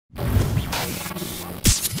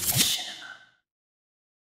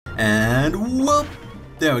And whoop!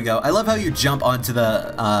 There we go. I love how you jump onto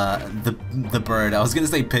the bird. I was gonna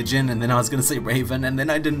say pigeon, and then I was gonna say raven, and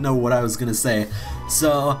then I didn't know what I was gonna say.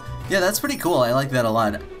 So yeah, that's pretty cool. I like that a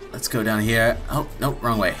lot. Let's go down here. Oh, no,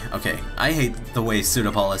 wrong way. Okay, I hate the way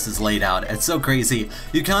Pseudopolis is laid out. It's so crazy.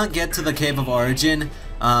 You can't get to the Cave of Origin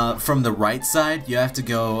from the right side. You have to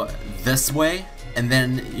go this way, and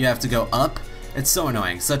then you have to go up. It's so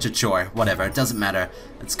annoying. Such a chore. Whatever, it doesn't matter.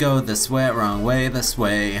 Let's go this way, wrong way, this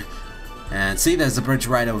way. And see, there's a bridge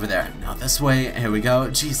right over there. Now this way, here we go.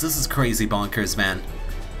 Jeez, this is crazy bonkers, man.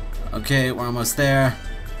 Okay, we're almost there.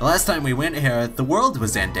 The last time we went here, the world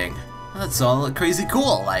was ending. That's all crazy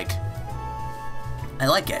cool, like. I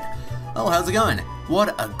like it. Oh, how's it going?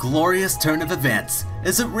 What a glorious turn of events.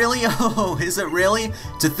 Is it really? Oh, is it really?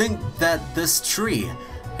 To think that this tree.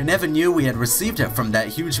 I never knew we had received it from that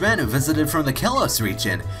huge man who visited from the Kelos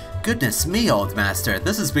region. Goodness me, old master,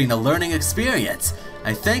 this has been a learning experience.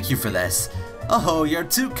 I thank you for this. Oh, you're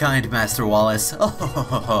too kind, Master Wallace.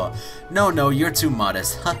 Oh, no, you're too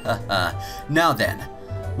modest. Ha ha ha. Now then.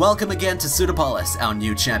 Welcome again to Pseudopolis, our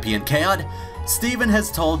new champion Chaod. Stephen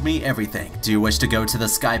has told me everything. Do you wish to go to the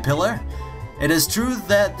Sky Pillar? It is true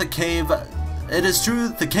that the cave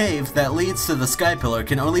that leads to the Sky Pillar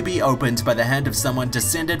can only be opened by the hand of someone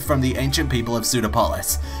descended from the ancient people of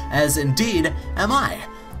Pseudopolis, as indeed am I,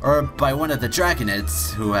 or by one of the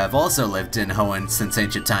Dragonids, who have also lived in Hoenn since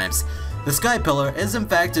ancient times. The Sky Pillar is in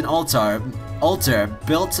fact an altar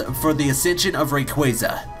built for the ascension of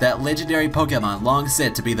Rayquaza, that legendary Pokemon long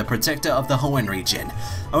said to be the protector of the Hoenn region.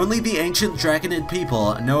 Only the ancient Dragonid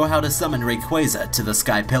people know how to summon Rayquaza to the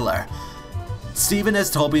Sky Pillar. Stephen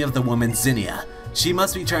has told me of the woman Zinnia. She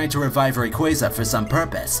must be trying to revive Rayquaza for some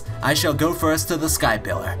purpose. I shall go first to the Sky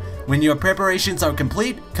Pillar. When your preparations are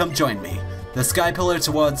complete, come join me. The Sky Pillar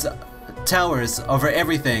towers over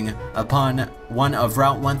everything upon one of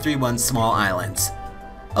Route 131's small islands.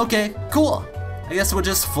 Okay, cool. I guess we'll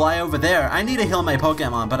just fly over there. I need to heal my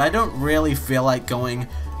Pokemon, but I don't really feel like going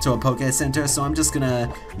to a Poke Center, so I'm just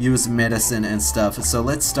gonna use medicine and stuff. So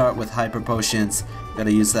let's start with Hyper Potions.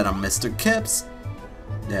 Gotta use that on Mr. Kips.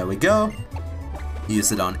 There we go.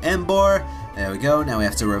 Use it on Embor. There we go. Now we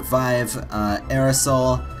have to revive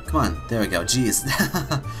Aerosol. Come on, there we go. Jeez.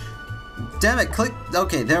 Damn it, click.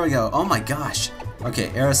 Okay, there we go. Oh my gosh. Okay,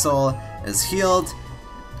 Aerosol is healed.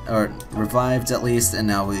 Or revived at least, and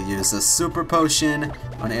now we use a super potion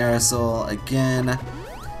on Aerosol again.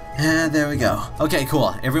 And there we go. Okay,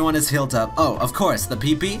 cool. Everyone is healed up. Oh, of course, the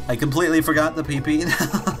PP. I completely forgot the PP.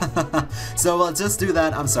 So we'll just do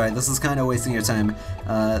that. I'm sorry, this is kind of wasting your time.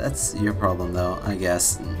 That's your problem though, I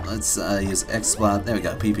guess. Let's use Exploit. There we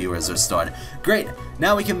go. PP was restored. Great.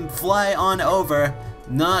 Now we can fly on over.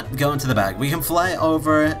 Not go into the bag. We can fly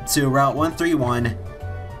over to Route 131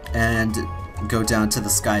 and go down to the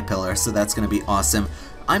Sky Pillar, so that's gonna be awesome.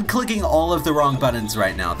 I'm clicking all of the wrong buttons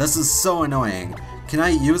right now. This is so annoying. Can I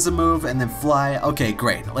use a move and then fly? Okay,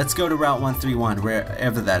 great. Let's go to Route 131,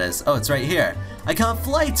 wherever that is. Oh, it's right here. I can't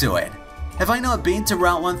fly to it. Have I not been to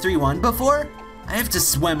Route 131 before? I have to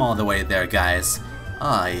swim all the way there, guys.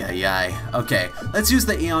 Ay. Okay, let's use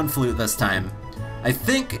the Eon Flute this time. I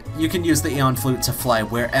think you can use the Eon Flute to fly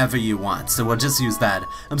wherever you want, so we'll just use that.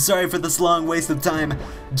 I'm sorry for this long waste of time.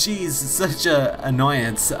 Jeez, such a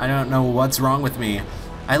annoyance. I don't know what's wrong with me.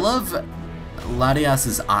 I love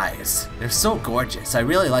Latias's eyes. They're so gorgeous. I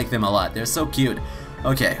really like them a lot. They're so cute.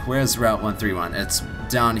 Okay, where's Route 131? It's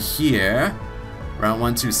down here. Route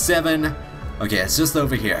 127. Okay, it's just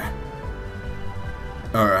over here.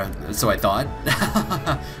 Or, so I thought.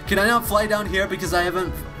 Can I not fly down here because I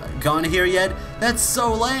haven't gone here yet? That's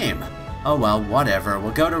so lame. Oh well, whatever.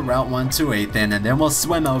 We'll go to Route 128 then, and then we'll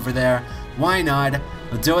swim over there. Why not?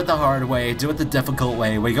 We'll do it the hard way, do it the difficult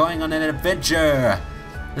way. We're going on an adventure.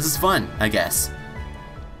 This is fun, I guess.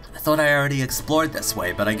 I thought I already explored this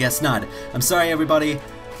way, but I guess not. I'm sorry, everybody.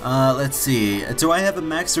 Let's see. Do I have a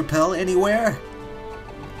max repel anywhere?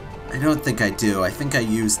 I don't think I do. I think I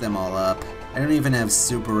used them all up. I don't even have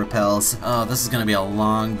super repels. Oh, this is gonna be a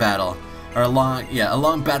long battle. Or a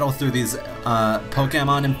long battle through these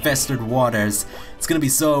Pokemon infested waters. It's gonna be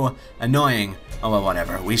so annoying. Oh well,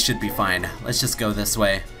 whatever. We should be fine. Let's just go this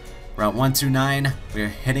way. Route 129. We're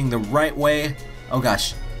heading the right way. Oh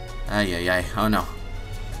gosh. Ay. Oh no.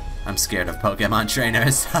 I'm scared of Pokemon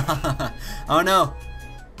trainers. Oh no.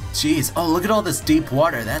 Jeez. Oh, look at all this deep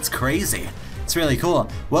water. That's crazy. It's really cool.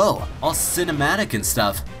 Whoa. All cinematic and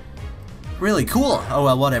stuff. Really cool. Oh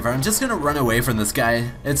well, whatever. I'm just gonna run away from this guy.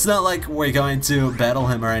 It's not like we're going to battle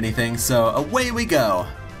him or anything, so away we go.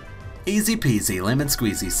 Easy peasy, lemon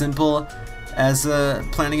squeezy. Simple as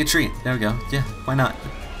planting a tree. There we go. Yeah, why not?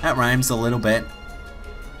 That rhymes a little bit.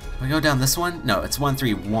 we go down this one? No, it's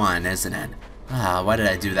 131, isn't it? Ah, why did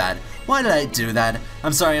I do that? Why did I do that?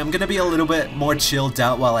 I'm sorry, I'm gonna be a little bit more chilled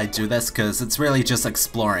out while I do this, because it's really just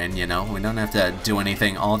exploring, you know? We don't have to do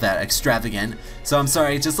anything all that extravagant. So I'm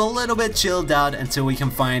sorry, just a little bit chilled out until we can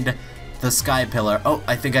find the sky pillar. Oh,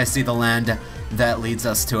 I think I see the land that leads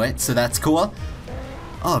us to it, so that's cool.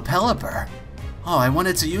 Oh, a pelipper. Oh, I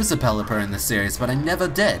wanted to use a pelipper in this series, but I never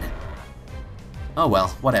did. Oh well,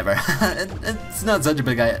 whatever. It's not such a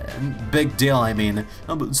big deal, I mean.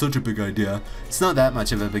 Such a big idea. It's not that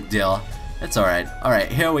much of a big deal. It's alright.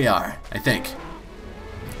 Alright, here we are, I think.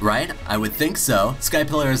 Right? I would think so. Sky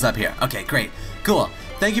pillar is up here. Okay, great. Cool.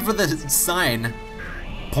 Thank you for the sign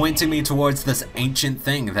pointing me towards this ancient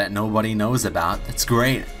thing that nobody knows about. That's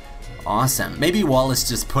great. Awesome. Maybe Wallace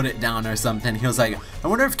just put it down or something. He was like, I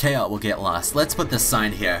wonder if Chaos will get lost. Let's put this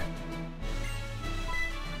sign here.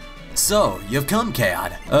 So, you've come,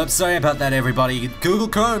 Chaos. Oops, sorry about that, everybody. Google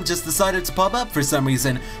Chrome just decided to pop up for some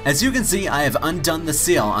reason. As you can see, I have undone the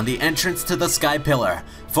seal on the entrance to the sky pillar.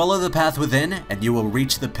 Follow the path within, and you will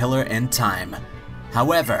reach the pillar in time.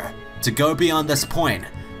 However, to go beyond this point,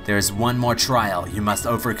 there is one more trial you must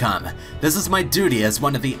overcome. This is my duty as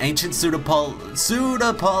one of the ancient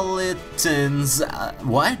Pseudopolitans.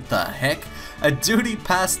 What the heck? A duty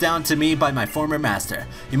passed down to me by my former master.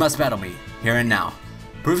 You must battle me, here and now.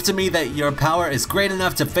 Prove to me that your power is great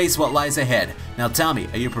enough to face what lies ahead. Now tell me,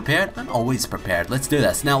 are you prepared? I'm always prepared. Let's do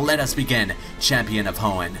this. Now let us begin, champion of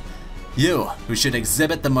Hoenn. You, who should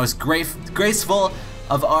exhibit the most graceful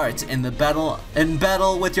of art in battle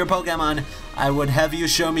with your Pokemon, I would have you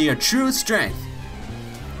show me your true strength.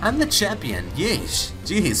 I'm the champion. Yeesh.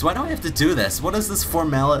 Jeez, why do I have to do this? What is this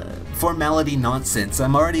formality nonsense?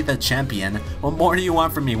 I'm already the champion. What more do you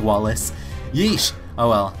want from me, Wallace? Yeesh. Oh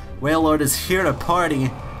well. Wailord is here to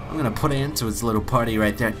party. I'm gonna put it into his little party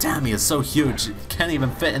right there. Damn, he is so huge. It can't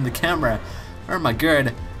even fit in the camera. Oh my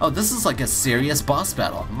god. Oh, this is like a serious boss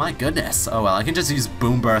battle. My goodness. Oh well, I can just use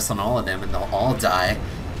Boom Burst on all of them and they'll all die.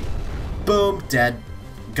 Boom, dead.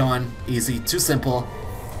 Gone. Easy. Too simple.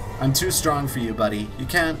 I'm too strong for you, buddy. You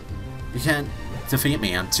can't defeat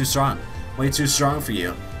me. I'm too strong. Way too strong for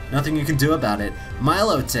you. Nothing you can do about it.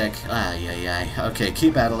 Milotic. Ay. Okay,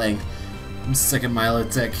 keep battling. I'm sick of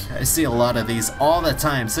Milotic. I see a lot of these all the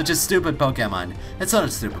time. Such a stupid Pokemon. It's not a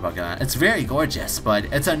stupid Pokemon. It's very gorgeous, but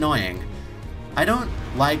it's annoying. I don't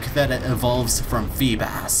like that it evolves from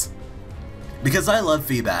Feebas. Because I love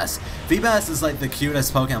Feebas. Feebas is like the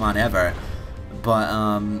cutest Pokemon ever. But,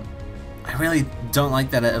 I really don't like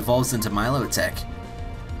that it evolves into Milotic.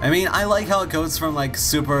 I mean, I like how it goes from like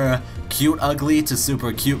super cute ugly to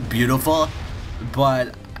super cute beautiful.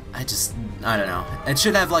 But I don't know. It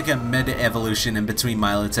should have like a mid-evolution in between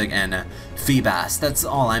Milotic and Feebas. That's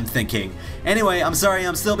all I'm thinking. Anyway, I'm sorry,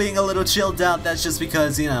 I'm still being a little chilled out. That's just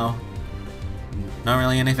because, you know, not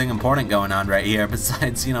really anything important going on right here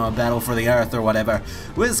besides, you know, a battle for the Earth or whatever.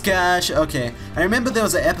 Whiscash, okay. I remember there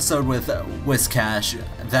was an episode with Whiscash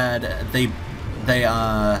that they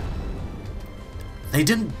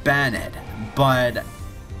didn't ban it, but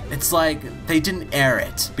it's like they didn't air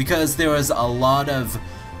it because there was a lot of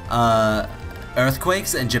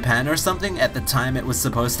earthquakes in Japan or something at the time it was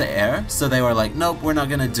supposed to air, so they were like, nope, we're not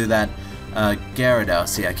gonna do that.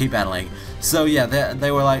 Gyarados, yeah, keep battling. So yeah,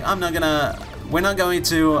 they were like, we're not going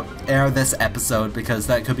to air this episode because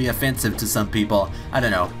that could be offensive to some people. I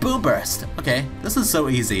don't know. Boom Burst. Okay, this is so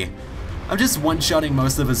easy. I'm just one-shotting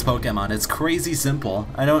most of his Pokemon. It's crazy simple.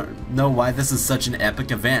 I don't know why this is such an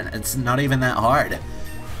epic event. It's not even that hard.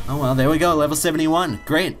 Oh well, there we go, level 71.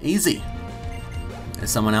 Great, easy. If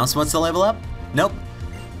someone else wants to level up? Nope.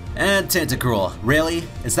 And Tentacruel. Really?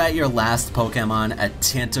 Is that your last Pokemon, a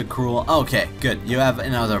Tentacruel? Okay, good. You have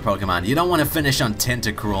another Pokemon. You don't want to finish on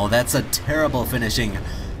Tentacruel. That's a terrible finishing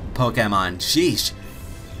Pokemon. Sheesh.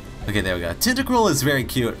 Okay, there we go. Tentacruel is very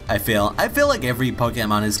cute, I feel. I feel like every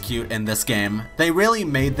Pokemon is cute in this game. They really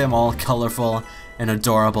made them all colorful and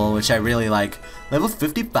adorable, which I really like. Level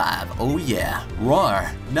 55. Oh yeah.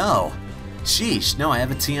 Roar. No. Sheesh. No, I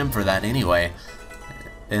have a TM for that anyway.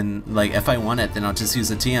 And, like, if I want it, then I'll just use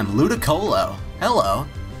a TM. Ludicolo. Hello.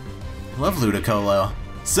 I love Ludicolo.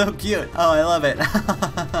 So cute. Oh, I love it.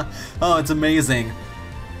 Oh, it's amazing.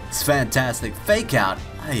 It's fantastic. Fake out.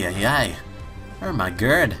 Ay. Oh my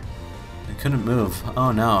god. I couldn't move.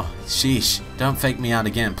 Oh no. Sheesh. Don't fake me out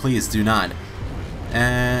again. Please do not.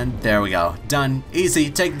 And there we go. Done. Easy.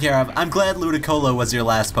 Taken care of. I'm glad Ludicolo was your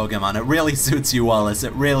last Pokemon. It really suits you, Wallace.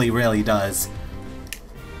 It really, really does.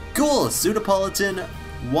 Cool. Pseudopolitan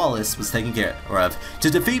Wallace was taken care of.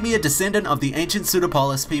 To defeat me, a descendant of the ancient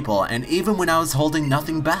Pseudopolis people, and even when I was holding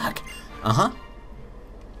nothing back. I'm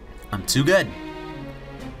too good.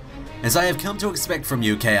 As I have come to expect from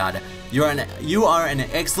you, Kaon, you are an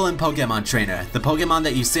excellent Pokemon trainer. The Pokemon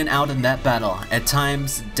that you sent out in that battle, at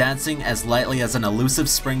times dancing as lightly as an elusive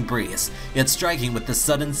spring breeze, yet striking with the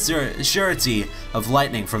sudden surety of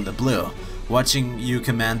lightning from the blue. Watching you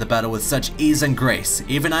command the battle with such ease and grace,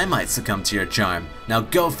 even I might succumb to your charm. Now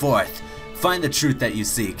go forth, find the truth that you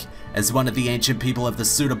seek. As one of the ancient people of the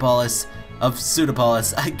Pseudopolis,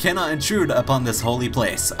 I cannot intrude upon this holy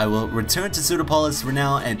place. I will return to Pseudopolis for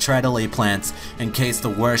now and try to lay plans in case the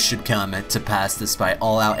worst should come to pass despite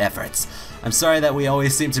all our efforts. I'm sorry that we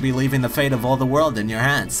always seem to be leaving the fate of all the world in your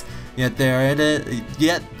hands. Yet there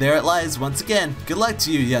it lies once again. Good luck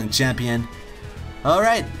to you, young champion.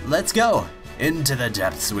 Alright, let's go. Into the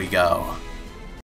depths we go.